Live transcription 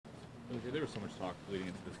There was so much talk leading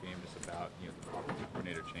into this game just about the offensive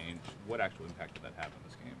coordinator change. What actual impact did that have on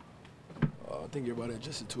this game? I think everybody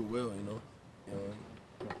adjusted to it well.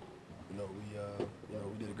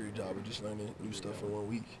 We did a great job of just learning new stuff in 1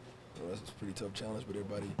 week. That's a pretty tough challenge, but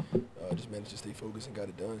everybody just managed to stay focused and got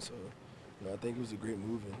it done. So, I think it was a great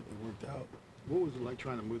move and it worked out. What was it like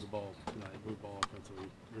trying to move the ball tonight, move the ball offensively?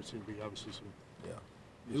 There seemed to be obviously some.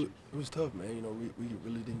 Yeah, it was tough, man. We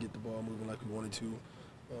really didn't get the ball moving like we wanted to,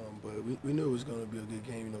 but we knew it was going to be a good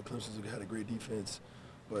game. Clemson's had a great defense,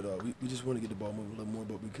 but we just wanted to get the ball moving a little more,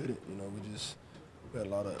 but we couldn't. We had a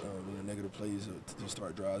lot of negative plays to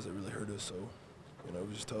start drives that really hurt us. So, it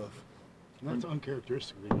was just tough. And that's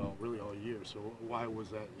uncharacteristic of y'all really all year. So why was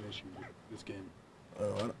that an issue this game?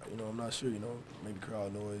 I'm not sure. Maybe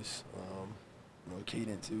crowd noise,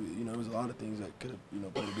 cadence. There was a lot of things that could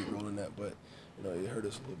have played a big role in that, but it hurt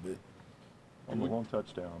us a little bit. On the long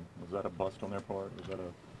touchdown, was that a bust on their part? Was that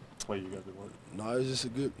a play you guys had worked? No, it was just a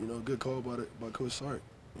good call by Coach Sark.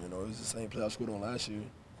 It was the same play I scored on last year,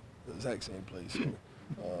 the exact same play.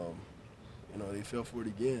 So, they fell for it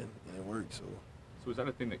again, and it worked. So was that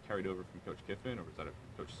a thing that carried over from Coach Kiffin, or was that a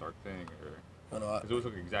Coach Sark thing, or? Because it was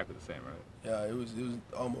looking exactly the same, right? Yeah, it was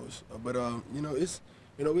almost. But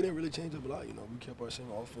we didn't really change up a lot. We kept our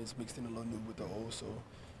same offense, mixed in a little new with the old. So,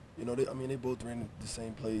 they both ran the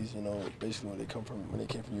same plays. Basically when they came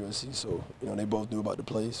from USC. So, they both knew about the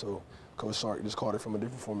play. So, Coach Sark just called it from a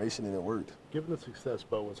different formation, and it worked. Given the success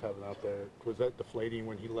Bo was having out there, was that deflating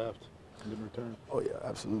when he left and didn't return? Oh yeah,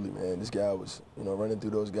 absolutely, man. This guy was, running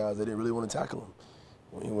through those guys. They didn't really want to tackle him.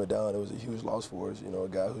 When he went down, it was a huge loss for us. A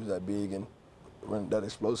guy who's that big and run that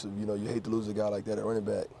explosive. You hate to lose a guy like that at running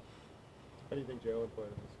back. How do you think Jalen played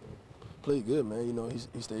in this game? Played good, man.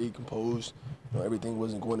 He stayed composed. Everything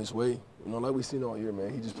wasn't going his way. Like we've seen all year,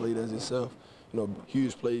 man. He just played as himself.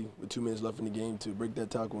 Huge play with 2 minutes left in the game to break that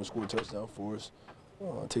tackle and score a touchdown for us.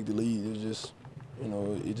 Take the lead. It was just,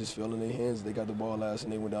 it just fell in their hands. They got the ball last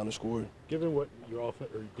and they went down and scored. Given what your offense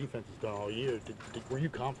or defense has done all year, were you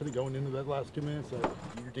confident going into that last 2 minutes that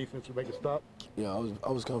your defense would make a stop? Yeah,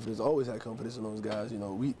 I was confident. I always had confidence in those guys.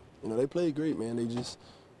 They played great, man. They just,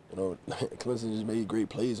 Clemson just made great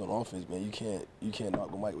plays on offense, man. You can't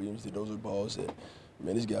knock Mike Williams. Those are balls that,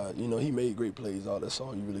 man, this guy, he made great plays. That's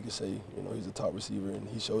all you really can say. He's a top receiver, and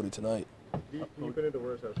he showed it tonight. Do you put into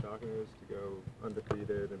words how shocking it is to go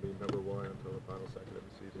undefeated and be #1 until the final second of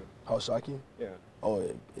the season? How shocking? Yeah. Oh,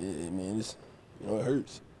 it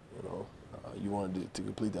hurts. You wanted to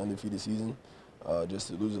complete the undefeated season, just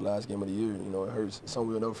to lose the last game of the year. It hurts. It's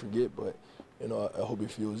something we'll never forget, but I hope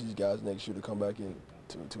it fuels these guys next year to come back and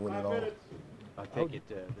to win it all. I take it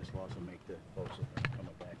this loss will make the folks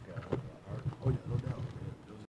coming back a lot harder. Oh yeah, no doubt.